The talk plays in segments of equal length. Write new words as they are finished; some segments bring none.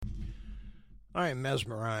I am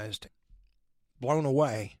mesmerized, blown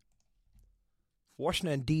away.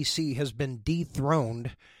 Washington, D.C. has been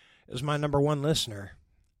dethroned as my number one listener.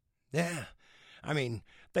 Yeah, I mean,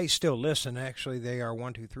 they still listen. Actually, they are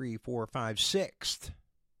 1, 2, 3, 4, 5, 6th.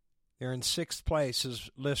 They're in 6th place as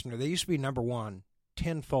listener. They used to be number one,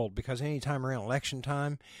 tenfold, because anytime around election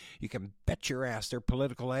time, you can bet your ass their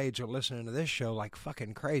political aides are listening to this show like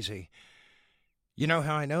fucking crazy. You know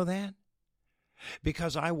how I know that?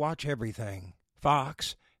 Because I watch everything.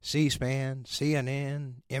 Fox, C-SPAN,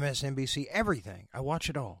 CNN, MSNBC, everything. I watch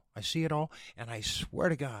it all. I see it all, and I swear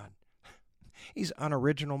to God, these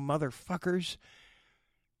unoriginal motherfuckers,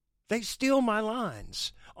 they steal my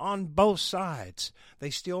lines on both sides. They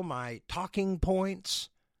steal my talking points.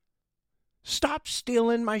 Stop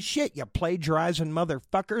stealing my shit, you plagiarizing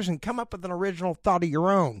motherfuckers, and come up with an original thought of your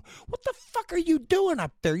own. What the fuck are you doing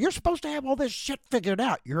up there? You're supposed to have all this shit figured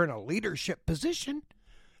out. You're in a leadership position.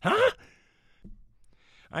 Huh?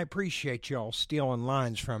 I appreciate y'all stealing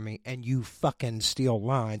lines from me, and you fucking steal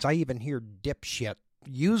lines. I even hear dipshit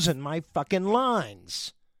using my fucking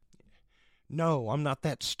lines. No, I'm not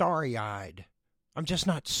that starry-eyed. I'm just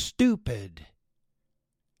not stupid.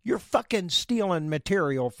 You're fucking stealing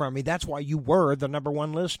material from me. That's why you were the number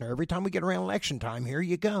one listener. Every time we get around election time, here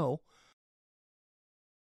you go.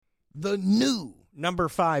 The new number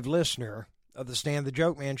 5 listener of the Stan the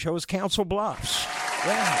Joke Man show is Council Bluffs.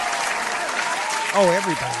 Yeah. Oh,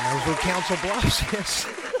 everybody knows where Council Bluffs is.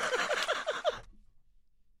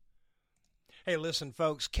 Hey, listen,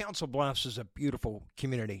 folks, Council Bluffs is a beautiful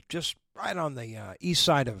community, just right on the east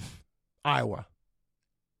side of Iowa.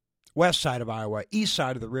 West side of Iowa, east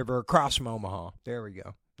side of the river, across from Omaha. There we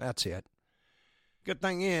go. That's it. Good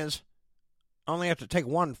thing is, I only have to take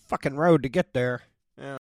one fucking road to get there.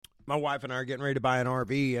 Yeah. My wife and I are getting ready to buy an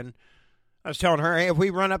RV, and I was telling her, hey, if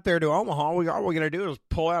we run up there to Omaha, all we're going to do is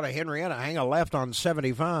pull out of Henrietta, hang a left on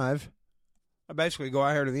 75. I basically go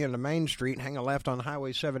out here to the end of Main Street and hang a left on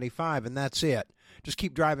Highway 75, and that's it. Just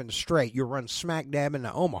keep driving straight. You'll run smack dab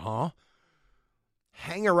into Omaha,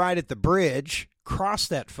 hang a right at the bridge, cross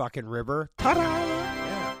that fucking river. Ta-da!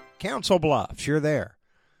 Yeah. Council Bluffs, you're there.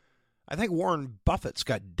 I think Warren Buffett's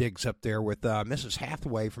got digs up there with Mrs.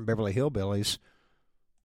 Hathaway from Beverly Hillbillies.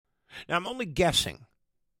 Now, I'm only guessing,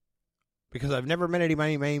 because I've never met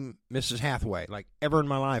anybody named Mrs. Hathaway, like, ever in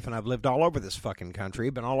my life, and I've lived all over this fucking country,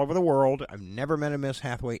 been all over the world. I've never met a Miss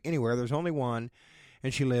Hathaway anywhere. There's only one,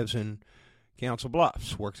 and she lives in Council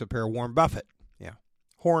Bluffs, works up here at Warren Buffett. Yeah.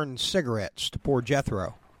 Horn cigarettes to poor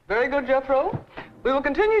Jethro. Very good, Jethro. We will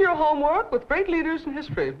continue your homework with great leaders in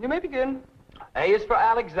history. You may begin. A is for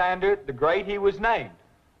Alexander, the great he was named.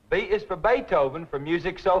 B is for Beethoven, for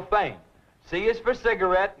music so famed. C is for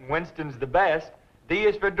cigarette, and Winston's the best. D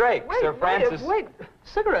is for Drake, Sir Francis... Wait,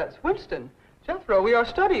 cigarettes, Winston. Jethro, we are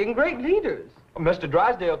studying great leaders. Well, Mr.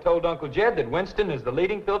 Drysdale told Uncle Jed that Winston is the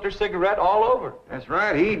leading filter cigarette all over. That's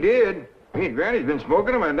right, he did. Me and Granny's been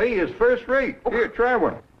smoking them, and they is first rate. Here, try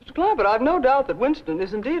one. Mr. Clampett, I've no doubt that Winston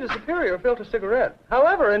is indeed a superior filter cigarette.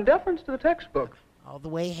 However, in deference to the textbooks... All the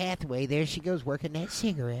way Hathaway, there she goes working that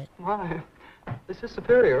cigarette. Why, this is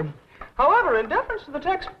superior. However, in deference to the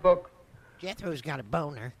textbook... Jethro's got a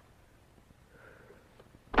boner.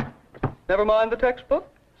 Never mind the textbook.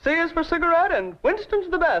 C is for cigarette, and Winston's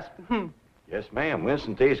the best. Yes, ma'am.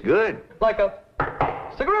 Winston tastes good. Like a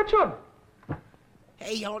cigarette should.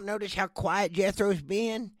 Hey, y'all notice how quiet Jethro's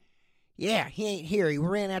been? Yeah, he ain't here. He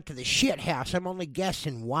ran out to the shit house. I'm only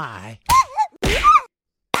guessing why.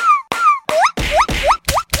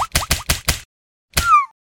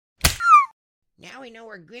 Now we know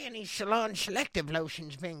where Granny's Salon Selective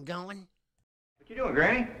Lotion's been going. What you doing,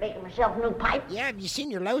 Granny? Making myself a new pipe. Yeah, have you seen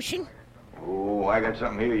your lotion? Oh, I got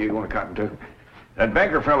something here you want to cotton to. That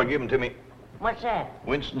banker fella gave them to me. What's that?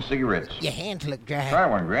 Winston cigarettes. Your hands look dry. Try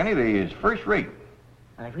one, Granny. They is first rate.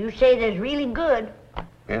 Well, if you say they're really good.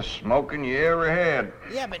 Best smoking you ever had.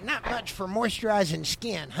 Yeah, but not much for moisturizing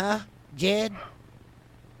skin, huh, Jed?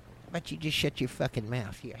 But you just shut your fucking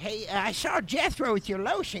mouth here. Hey, I saw Jethro with your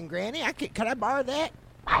lotion, Granny. Could I borrow that?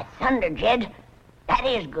 By thunder, Jed. That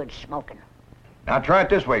is good smoking. Now try it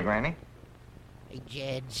this way, Granny. Hey,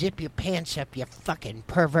 Jed, zip your pants up, you fucking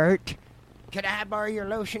pervert. Could I borrow your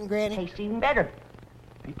lotion, Granny? Tastes even better.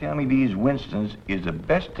 They tell me these Winstons is the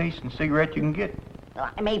best tasting cigarette you can get. Well,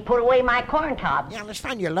 I may put away my corn cobs. Yeah, let's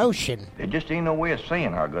find your lotion. There just ain't no way of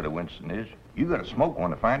saying how good a Winston is. You gotta smoke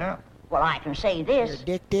one to find out. Well, I can say this. You're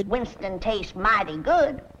addicted? Winston tastes mighty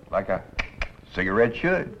good. Like a cigarette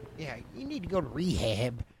should. Yeah, you need to go to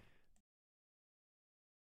rehab.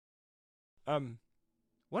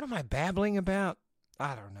 What am I babbling about?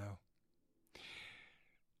 I don't know.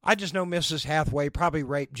 I just know Mrs. Hathaway probably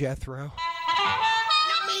raped Jethro.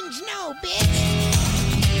 go, bitch.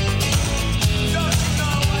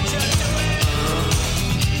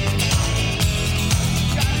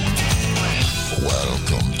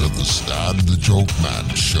 Welcome to the Stan the Joke Man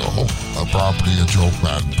Show, a property of Joke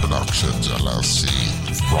Man Productions, LLC,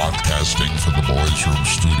 broadcasting from the Boys Room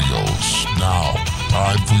Studios. Now,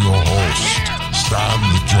 time for your host, Stan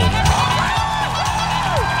the Joke Man.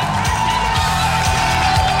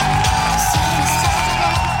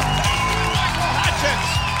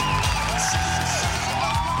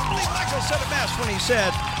 Michael said it best when he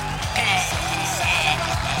said,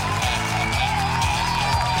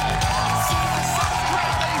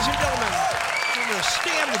 ladies and gentlemen, from the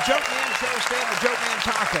Stan the Joke Man Show, Stan the Joke Man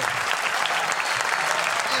talking.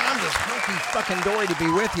 Man, I'm just hunky fucking dory to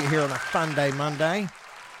be with you here on a fun day Monday.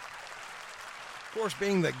 Of course,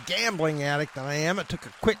 being the gambling addict that I am, I took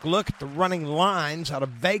a quick look at the running lines out of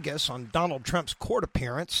Vegas on Donald Trump's court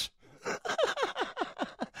appearance.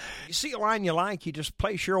 You see a line you like, you just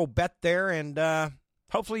place your old bet there, and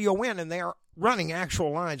hopefully you'll win. And they are running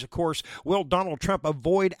actual lines. Of course, will Donald Trump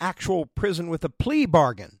avoid actual prison with a plea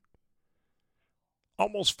bargain?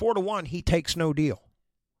 Almost 4-1, he takes no deal.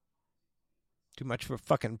 Too much of a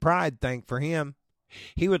fucking pride thing for him.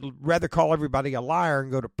 He would rather call everybody a liar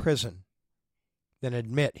and go to prison than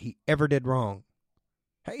admit he ever did wrong.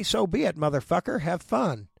 Hey, so be it, motherfucker. Have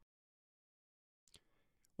fun.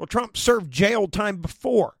 Well, Trump served jail time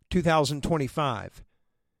before 2025.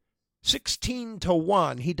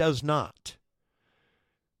 16-1, he does not.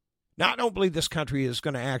 Now, I don't believe this country is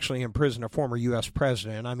going to actually imprison a former U.S.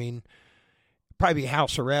 president. I mean, probably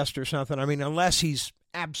house arrest or something. I mean, unless he's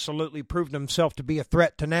absolutely proven himself to be a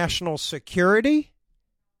threat to national security.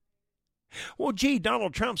 Well, gee,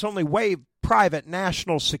 Donald Trump's only waved private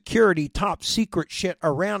national security top secret shit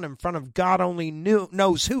around in front of God only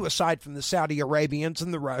knows who, aside from the Saudi Arabians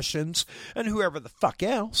and the Russians and whoever the fuck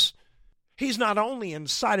else. He's not only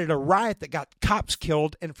incited a riot that got cops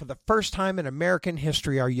killed, and for the first time in American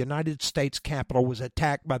history, our United States Capitol was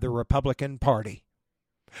attacked by the Republican Party.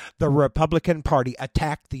 The Republican Party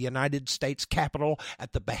attacked the United States Capitol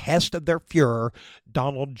at the behest of their Fuhrer,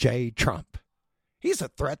 Donald J. Trump. He's a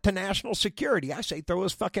threat to national security. I say throw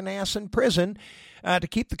his fucking ass in prison to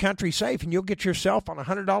keep the country safe, and you'll get yourself on a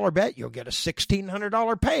 $100 bet. You'll get a $1,600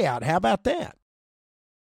 payout. How about that?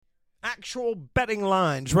 Actual betting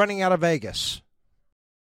lines running out of Vegas.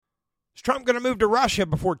 Is Trump going to move to Russia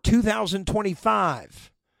before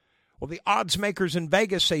 2025? Well, the odds makers in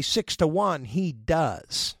Vegas say 6-1. He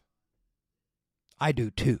does. I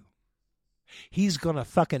do too. He's going to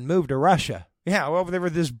fucking move to Russia. Yeah, well, there were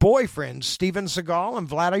his boyfriends, Steven Seagal and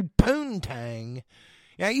Vladimir Poontang.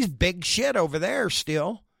 Yeah, he's big shit over there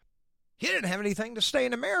still. He didn't have anything to stay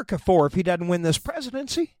in America for if he doesn't win this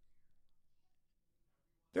presidency.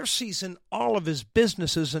 They're seizing all of his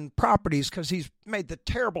businesses and properties because he's made the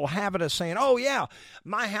terrible habit of saying, oh, yeah,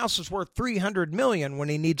 my house is worth $300 million when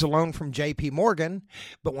he needs a loan from J.P. Morgan.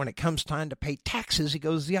 But when it comes time to pay taxes, he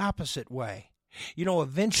goes the opposite way. You know,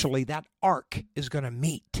 eventually that arc is going to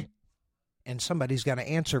meet. And somebody's got to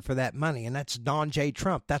answer for that money, and that's Don J.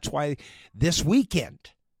 Trump. That's why this weekend,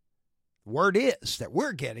 word is that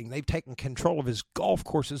we're getting, they've taken control of his golf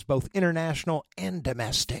courses, both international and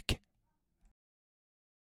domestic.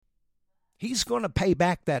 He's going to pay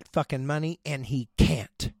back that fucking money, and he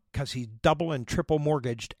can't because he's double and triple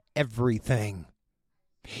mortgaged everything.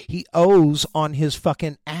 He owes on his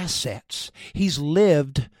fucking assets. He's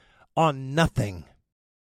lived on nothing.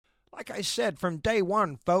 Like I said, from day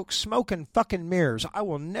one, folks, smoke and fucking mirrors. I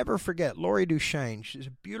will never forget Lori Duchesne. She's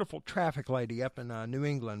a beautiful traffic lady up in New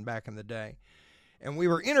England back in the day. And we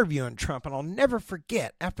were interviewing Trump, and I'll never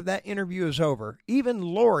forget, after that interview is over, even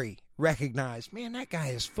Lori recognized, man, that guy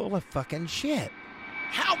is full of fucking shit.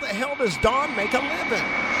 How the hell does Don make a living?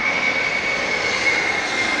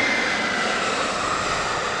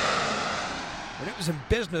 When it was in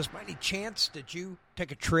business, by any chance, did you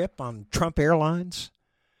take a trip on Trump Airlines?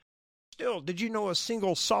 Still, did you know a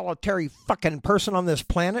single solitary fucking person on this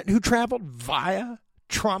planet who traveled via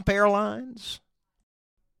Trump Airlines?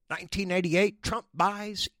 1988, Trump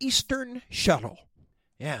buys Eastern Shuttle.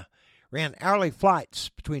 Yeah, ran hourly flights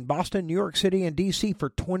between Boston, New York City, and D.C. for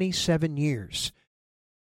 27 years.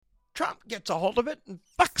 Trump gets a hold of it and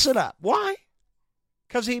fucks it up. Why?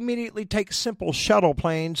 Because he immediately takes simple shuttle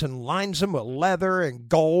planes and lines them with leather and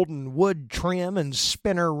gold and wood trim and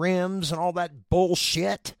spinner rims and all that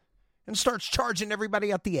bullshit, and starts charging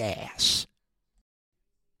everybody up the ass.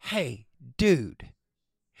 Hey, dude,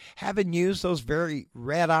 having used those very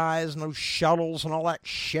red eyes and those shuttles and all that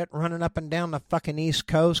shit running up and down the fucking East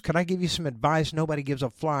Coast, can I give you some advice? Nobody gives a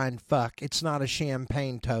flying fuck. It's not a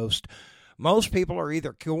champagne toast. Most people are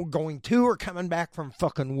either going to or coming back from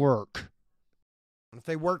fucking work. If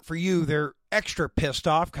they work for you, they're extra pissed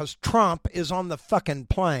off because Trump is on the fucking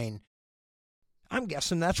plane. I'm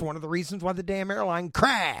guessing that's one of the reasons why the damn airline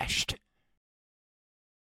crashed.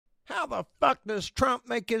 How the fuck does Trump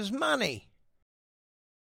make his money?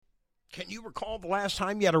 Can you recall the last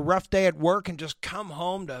time you had a rough day at work and just come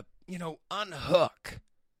home to, unhook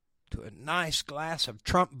to a nice glass of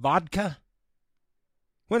Trump vodka?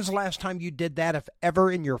 When's the last time you did that, if ever,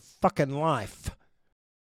 in your fucking life?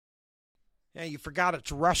 Yeah, you forgot it's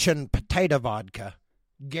Russian potato vodka.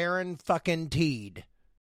 Guaranteed.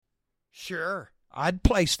 Sure, I'd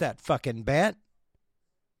place that fucking bet.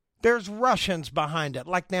 There's Russians behind it,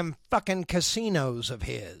 like them fucking casinos of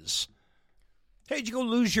his. Hey, did you go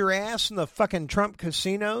lose your ass in the fucking Trump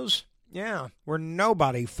casinos? Yeah, where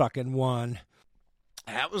nobody fucking won.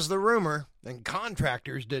 That was the rumor, and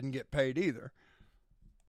contractors didn't get paid either.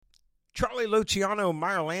 Charlie Luciano and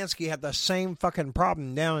Meyer Lansky had the same fucking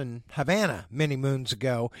problem down in Havana many moons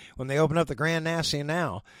ago when they opened up the Grand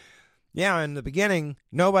Nacional. Yeah, in the beginning,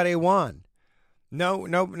 nobody won.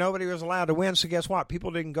 Nobody was allowed to win, so guess what?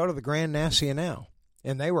 People didn't go to the Grand Nacional,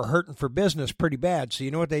 and they were hurting for business pretty bad. So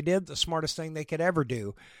you know what they did? The smartest thing they could ever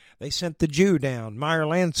do. They sent the Jew down, Meyer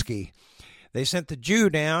Lansky. They sent the Jew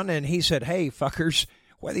down, and he said, hey, fuckers,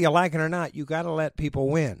 whether you like it or not, you got to let people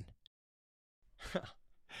win.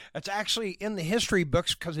 It's actually in the history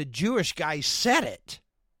books because a Jewish guy said it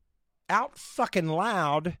out fucking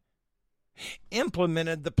loud,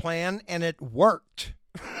 implemented the plan, and it worked.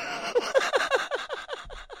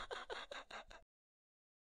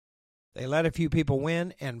 They let a few people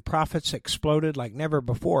win, and profits exploded like never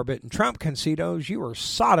before. But in Trump casinos, you were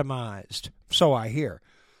sodomized. So I hear.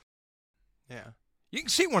 Yeah. You can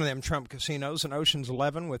see one of them Trump casinos in Ocean's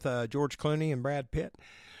 11 with George Clooney and Brad Pitt.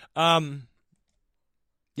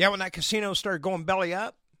 Yeah, when that casino started going belly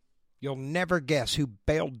up, you'll never guess who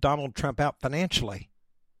bailed Donald Trump out financially.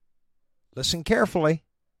 Listen carefully.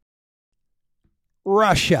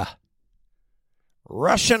 Russia.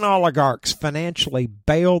 Russian oligarchs financially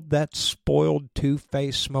bailed that spoiled,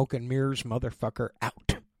 two-faced, smoke and mirrors motherfucker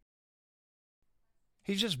out.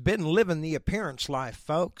 He's just been living the appearance life,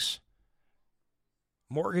 folks.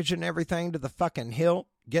 Mortgaging everything to the fucking hilt,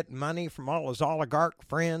 getting money from all his oligarch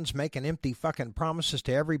friends, making empty fucking promises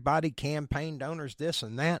to everybody, campaign donors, this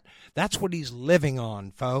and that. That's what he's living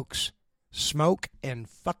on, folks. Smoke and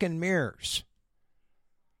fucking mirrors.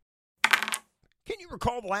 Can you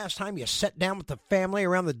recall the last time you sat down with the family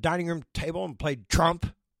around the dining room table and played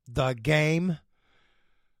Trump, the game?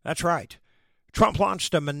 That's right. Trump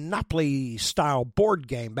launched a Monopoly-style board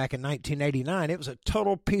game back in 1989. It was a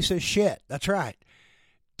total piece of shit. That's right.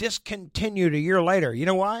 Discontinued a year later. You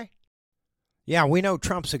know why? Yeah, we know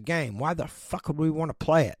Trump's a game. Why the fuck would we want to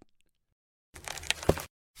play it?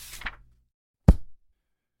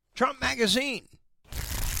 Trump Magazine.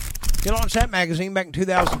 He launched that magazine back in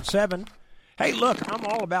 2007. Hey, look, I'm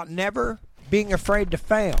all about never being afraid to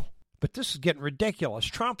fail. But this is getting ridiculous.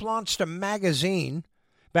 Trump launched a magazine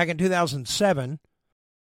back in 2007.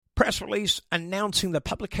 Press release announcing the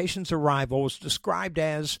publication's arrival was described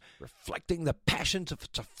as reflecting the passions of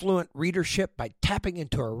its affluent readership by tapping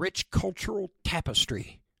into a rich cultural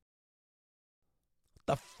tapestry.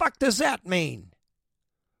 The fuck does that mean?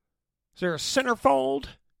 Is there a centerfold?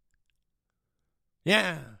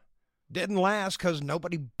 Yeah, didn't last because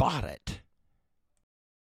nobody bought it.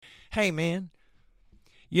 Hey, man,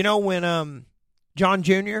 you know when John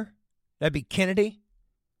Jr., that'd be Kennedy,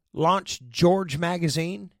 launched George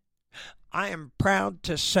Magazine? I am proud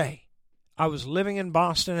to say I was living in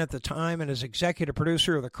Boston at the time, and as executive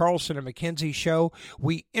producer of the Carlson and McKenzie show,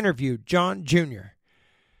 we interviewed John Jr.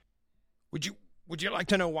 Would you like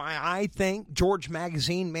to know why I think George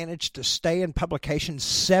Magazine managed to stay in publication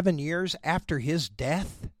 7 years after his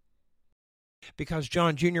death? Because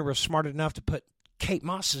John Jr. was smart enough to put Kate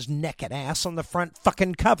Moss's naked ass on the front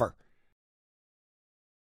fucking cover.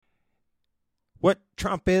 What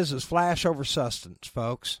Trump is flash over substance,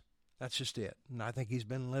 folks. That's just it. And I think he's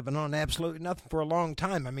been living on absolutely nothing for a long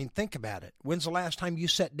time. I mean, think about it. When's the last time you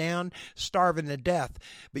sat down starving to death,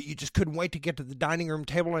 but you just couldn't wait to get to the dining room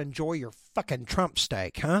table and enjoy your fucking Trump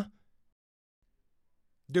steak, huh?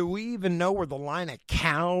 Do we even know where the line of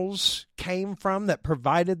cows came from that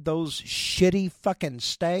provided those shitty fucking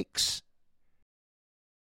steaks?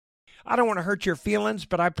 I don't want to hurt your feelings,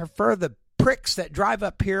 but I prefer the pricks that drive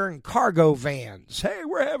up here in cargo vans. Hey,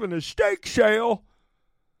 we're having a steak sale.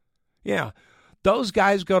 Yeah, Those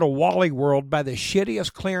guys go to Wally World, buy the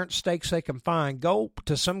shittiest clearance steaks they can find, go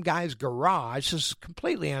to some guy's garage, this is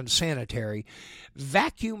completely unsanitary,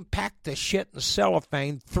 vacuum pack the shit in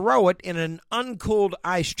cellophane, throw it in an uncooled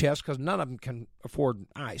ice chest, because none of them can afford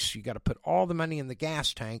ice. You got to put all the money in the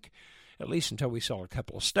gas tank, at least until we sell a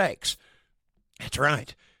couple of steaks. That's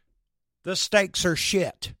right. The steaks are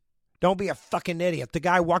shit. Don't be a fucking idiot. The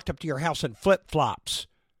guy walked up to your house in flip-flops.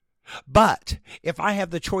 But if I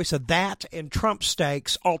have the choice of that and Trump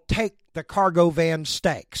steaks, I'll take the cargo van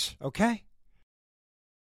steaks, okay?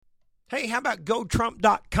 Hey, how about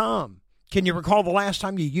GoTrump.com? Can you recall the last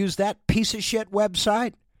time you used that piece of shit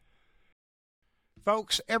website?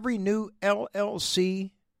 Folks, every new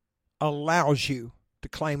LLC allows you to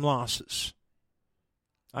claim losses.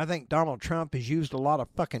 I think Donald Trump has used a lot of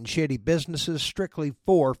fucking shitty businesses strictly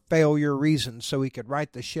for failure reasons so he could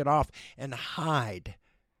write the shit off and hide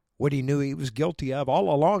what he knew he was guilty of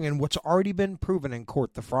all along and what's already been proven in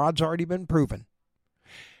court. The fraud's already been proven.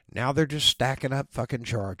 Now they're just stacking up fucking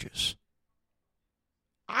charges.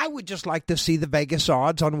 I would just like to see the Vegas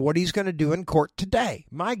odds on what he's going to do in court today.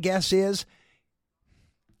 My guess is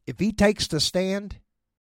if he takes the stand,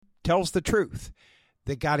 tells the truth,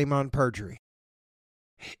 they got him on perjury.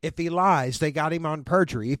 If he lies, they got him on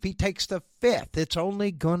perjury. If he takes the fifth, it's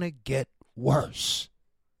only going to get worse.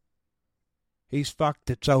 He's fucked.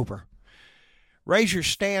 It's over. Raise your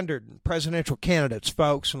standard in presidential candidates,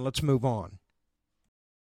 folks, and let's move on.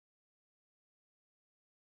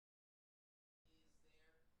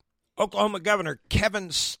 Oklahoma Governor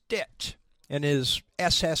Kevin Stitt and his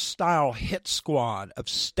SS-style hit squad of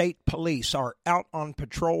state police are out on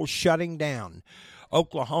patrol shutting down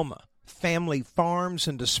Oklahoma family farms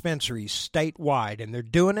and dispensaries statewide, and they're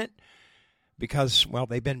doing it because, well,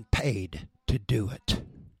 they've been paid to do it.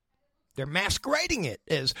 They're masquerading it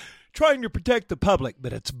as trying to protect the public,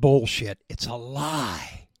 but it's bullshit. It's a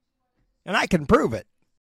lie. And I can prove it.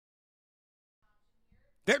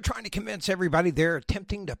 They're trying to convince everybody they're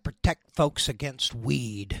attempting to protect folks against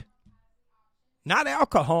weed. Not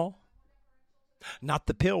alcohol. Not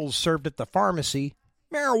the pills served at the pharmacy.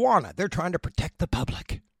 Marijuana. They're trying to protect the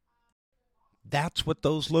public. That's what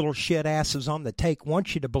those little shit asses on the take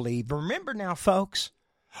want you to believe. Remember now, folks,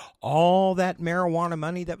 all that marijuana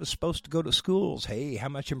money that was supposed to go to schools. Hey, how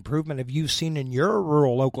much improvement have you seen in your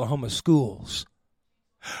rural Oklahoma schools?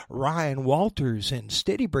 Ryan Walters and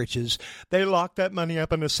Stitty Britches, they lock that money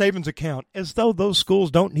up in a savings account as though those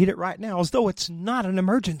schools don't need it right now, as though it's not an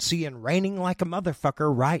emergency and raining like a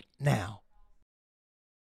motherfucker right now.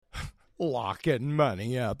 Locking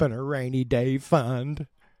money up in a rainy day fund.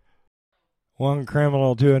 One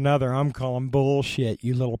criminal to another, I'm calling bullshit,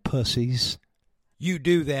 you little pussies. You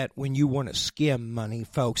do that when you want to skim money,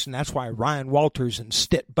 folks, and that's why Ryan Walters and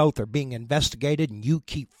Stitt both are being investigated, and you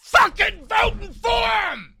keep fucking voting for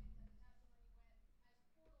them!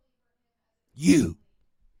 You.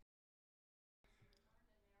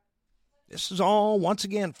 This is all, once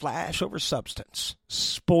again, flash over substance.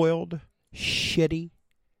 Spoiled, shitty,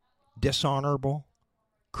 dishonorable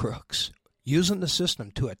crooks using the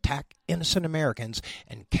system to attack innocent Americans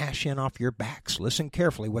and cash in off your backs. Listen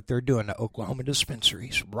carefully what they're doing to Oklahoma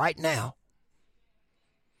dispensaries right now.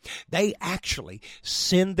 They actually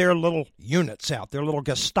send their little units out, their little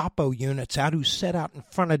Gestapo units out who sit out in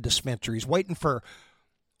front of dispensaries waiting for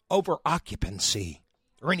over-occupancy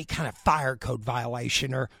or any kind of fire code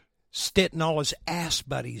violation, or Stitt and all his ass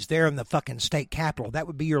buddies there in the fucking state capitol. That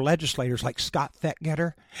would be your legislators like Scott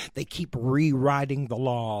Fettgetter. They keep rewriting the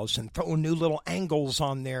laws and throwing new little angles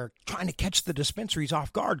on there, trying to catch the dispensaries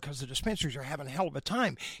off guard because the dispensaries are having a hell of a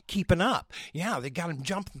time keeping up. Yeah, they got them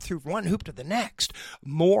jumping through one hoop to the next.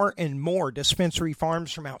 More and more dispensary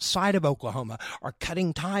farms from outside of Oklahoma are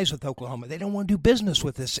cutting ties with Oklahoma. They don't want to do business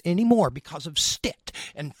with us anymore because of Stitt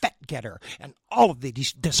and Fettgetter and all of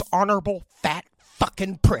these dishonorable fat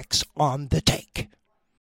fucking pricks on the take.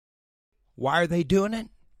 Why are they doing it?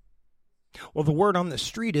 Well, the word on the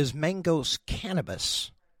street is Mango's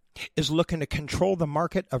Cannabis is looking to control the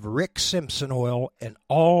market of Rick Simpson oil and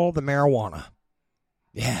all the marijuana.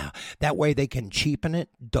 Yeah, that way they can cheapen it,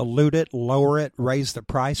 dilute it, lower it, raise the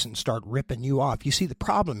price, and start ripping you off. You see, the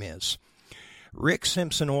problem is Rick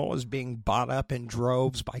Simpson oil is being bought up in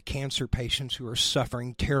droves by cancer patients who are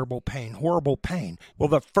suffering terrible pain, horrible pain. Well,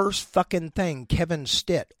 the first fucking thing Kevin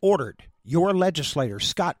Stitt ordered your legislator,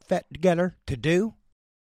 Scott Fettgetter, to do,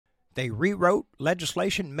 they rewrote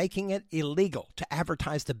legislation making it illegal to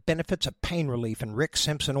advertise the benefits of pain relief in Rick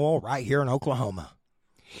Simpson oil right here in Oklahoma.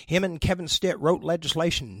 Him and Kevin Stitt wrote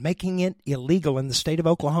legislation making it illegal in the state of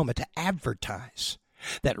Oklahoma to advertise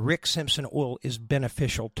that Rick Simpson oil is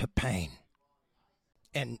beneficial to pain.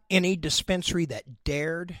 And any dispensary that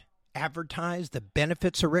dared advertise the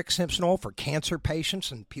benefits of Rick Simpson oil for cancer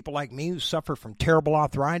patients and people like me who suffer from terrible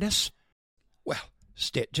arthritis, well,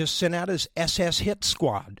 Stitt just sent out his SS hit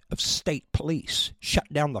squad of state police,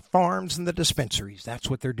 shut down the farms and the dispensaries. That's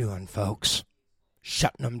what they're doing, folks.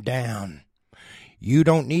 Shutting them down. You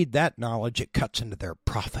don't need that knowledge. It cuts into their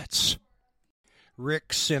profits.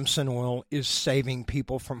 Rick Simpson oil is saving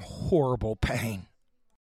people from horrible pain.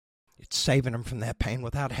 It's saving them from that pain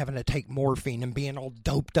without having to take morphine and being all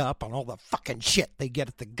doped up on all the fucking shit they get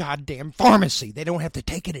at the goddamn pharmacy. They don't have to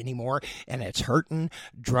take it anymore, and it's hurting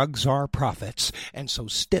drug czar profits. And so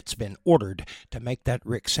Stitt's been ordered to make that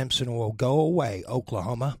Rick Simpson oil go away,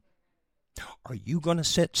 Oklahoma. Are you going to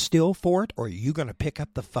sit still for it, or are you going to pick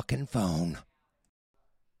up the fucking phone?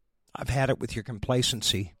 I've had it with your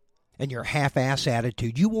complacency and your half-ass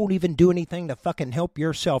attitude. You won't even do anything to fucking help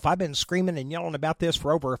yourself. I've been screaming and yelling about this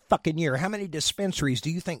for over a fucking year. How many dispensaries do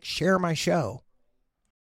you think share my show?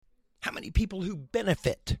 How many people who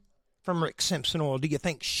benefit from Rick Simpson oil do you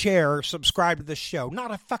think share or subscribe to the show? Not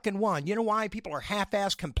a fucking one. You know why? People are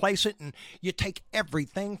half-ass complacent and you take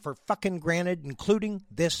everything for fucking granted, including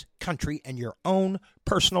this country and your own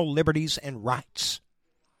personal liberties and rights.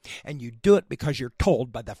 And you do it because you're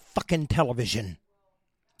told by the fucking television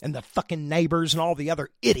and the fucking neighbors and all the other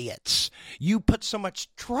idiots you put so much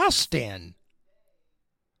trust in.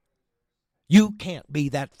 You can't be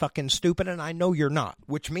that fucking stupid, and I know you're not,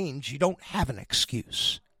 which means you don't have an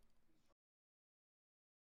excuse.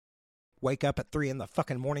 Wake up at 3 in the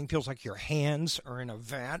fucking morning, feels like your hands are in a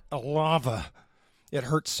vat of lava. It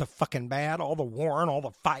hurts so fucking bad, all the warring, all the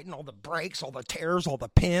fighting, all the breaks, all the tears, all the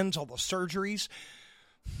pins, all the surgeries.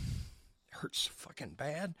 It hurts so fucking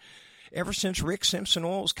bad. Ever since Rick Simpson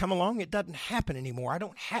oil has come along, it doesn't happen anymore. I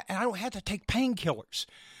don't have to take painkillers.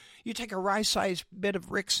 You take a rice-sized bit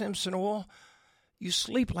of Rick Simpson oil, you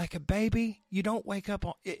sleep like a baby. You don't wake up.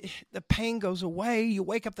 The pain goes away. You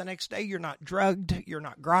wake up the next day. You're not drugged. You're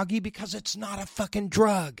not groggy because it's not a fucking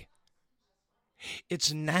drug.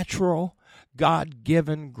 It's natural,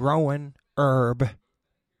 God-given, growing herb.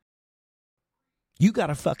 You got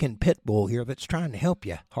a fucking pit bull here that's trying to help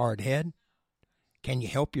you, hardhead. Can you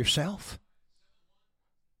help yourself?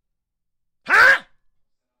 Huh?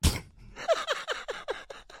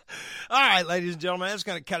 All right, ladies and gentlemen, that's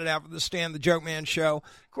going to cut it out for the Stan the Joke Man show.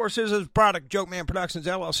 Of course, this is a product, Joke Man Productions,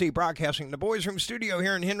 LLC, broadcasting in the Boys Room studio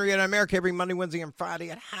here in Henrietta, America, every Monday, Wednesday, and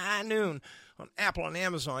Friday at high noon on Apple and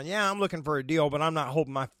Amazon. Yeah, I'm looking for a deal, but I'm not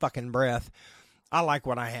holding my fucking breath. I like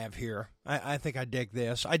what I have here. I think I dig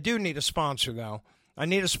this. I do need a sponsor, though. I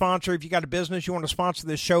need a sponsor. If you got a business, you want to sponsor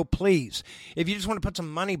this show, please. If you just want to put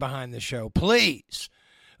some money behind this show, please.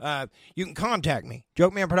 You can contact me,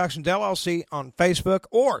 Joke Man Productions, LLC, on Facebook,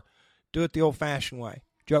 or do it the old-fashioned way.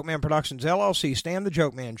 Joke Man Productions, LLC, Stan the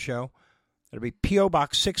Joke Man Show. That'll be P.O.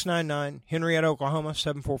 Box 699, Henrietta, Oklahoma,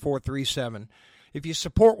 74437. If you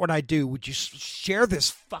support what I do, would you share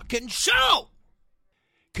this fucking show?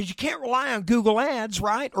 Because you can't rely on Google Ads,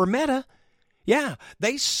 right, or Meta. Yeah,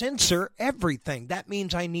 they censor everything. That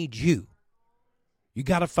means I need you. You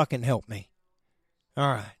got to fucking help me.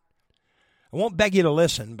 All right. I won't beg you to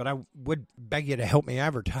listen, but I would beg you to help me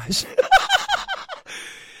advertise.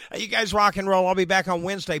 You guys rock and roll. I'll be back on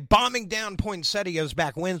Wednesday. Bombing Down Poinsettia is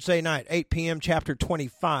back Wednesday night, 8 p.m., Chapter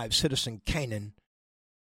 25, Citizen Canaan.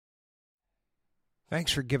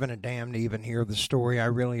 Thanks for giving a damn to even hear the story. I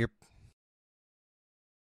really...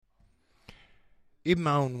 Even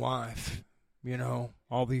my own wife, you know,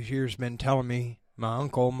 all these years been telling me, my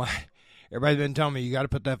uncle, everybody's been telling me, you got to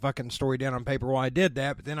put that fucking story down on paper. Well, I did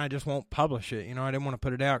that, but then I just won't publish it. You know, I didn't want to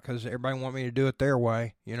put it out because everybody want me to do it their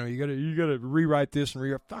way. You know, you gotta rewrite this and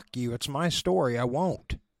rewrite. Fuck you. It's my story. I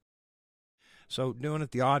won't. So doing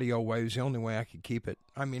it the audio way is the only way I could keep it.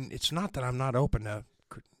 I mean, it's not that I'm not open to,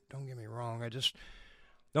 don't get me wrong. I just,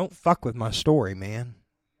 don't fuck with my story, man.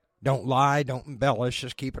 Don't lie, don't embellish,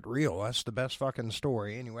 just keep it real. That's the best fucking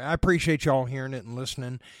story. Anyway, I appreciate y'all hearing it and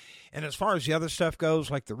listening. And as far as the other stuff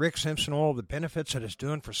goes, like the Rick Simpson oil, the benefits that it's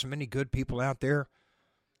doing for so many good people out there,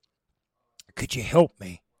 could you help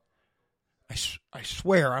me? I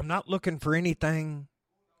swear, I'm not looking for anything.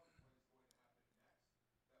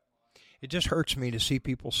 It just hurts me to see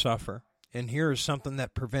people suffer. And here is something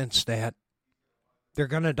that prevents that. They're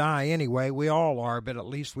going to die anyway. We all are, but at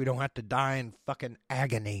least we don't have to die in fucking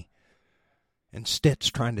agony. And Stitt's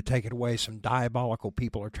trying to take it away. Some diabolical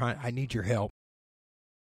people are trying. I need your help.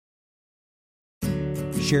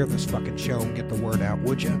 Share this fucking show and get the word out,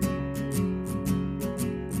 would you?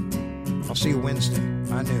 I'll see you Wednesday,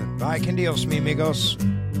 high noon. Bye, que Dios, mi amigos.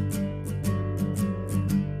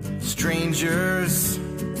 Strangers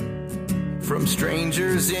From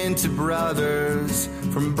strangers into brothers,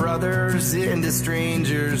 from brothers into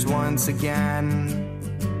strangers once again.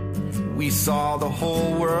 We saw the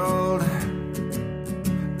whole world,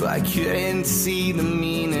 but I couldn't see the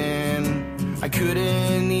meaning. I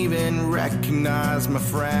couldn't even recognize my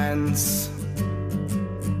friends.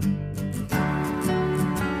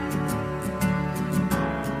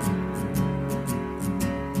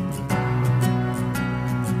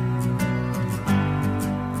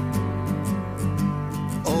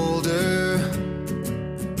 Older,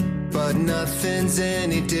 but nothing's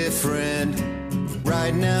any different.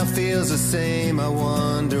 Right now feels the same, I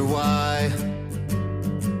wonder why.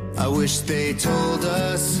 I wish they told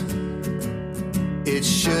us it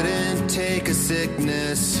shouldn't take a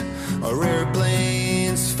sickness or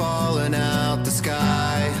airplanes falling out the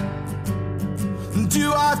sky.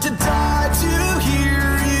 Do I have to die to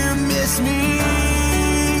hear you miss me?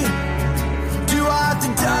 Do I have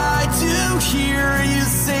to die to hear you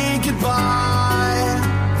say goodbye?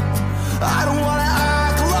 I don't wanna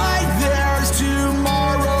act like there's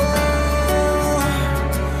tomorrow.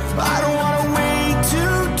 I don't wanna wait to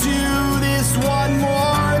do this one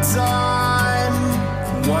more time.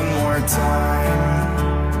 One more time.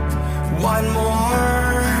 One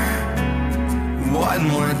more. One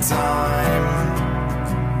more time.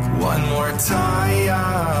 One more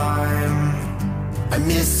time. I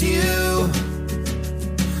miss you.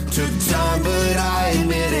 Took time, but I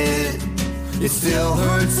admit it. It still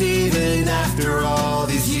hurts even after all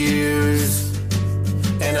these years.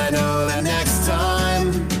 And I know that next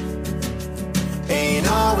time ain't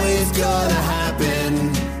always gonna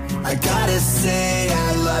happen. I gotta say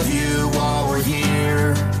I love you while we're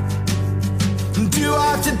here. Do I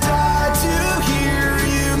have to die to hear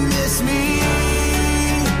you miss me?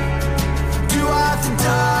 Do I have to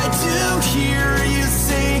die to hear you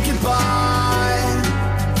say goodbye?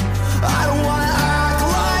 I don't wanna act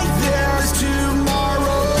like there's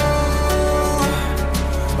tomorrow.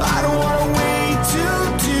 I don't wanna wait to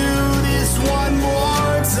do this one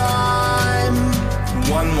more time.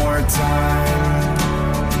 One more time.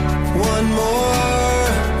 One more.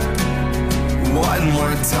 One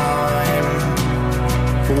more time.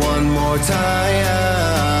 One more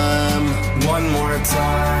time. One more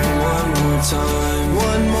time. One more time.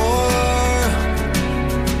 One more.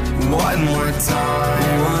 One more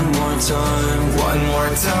time. One more time. One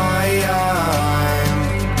more time.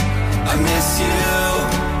 I miss you.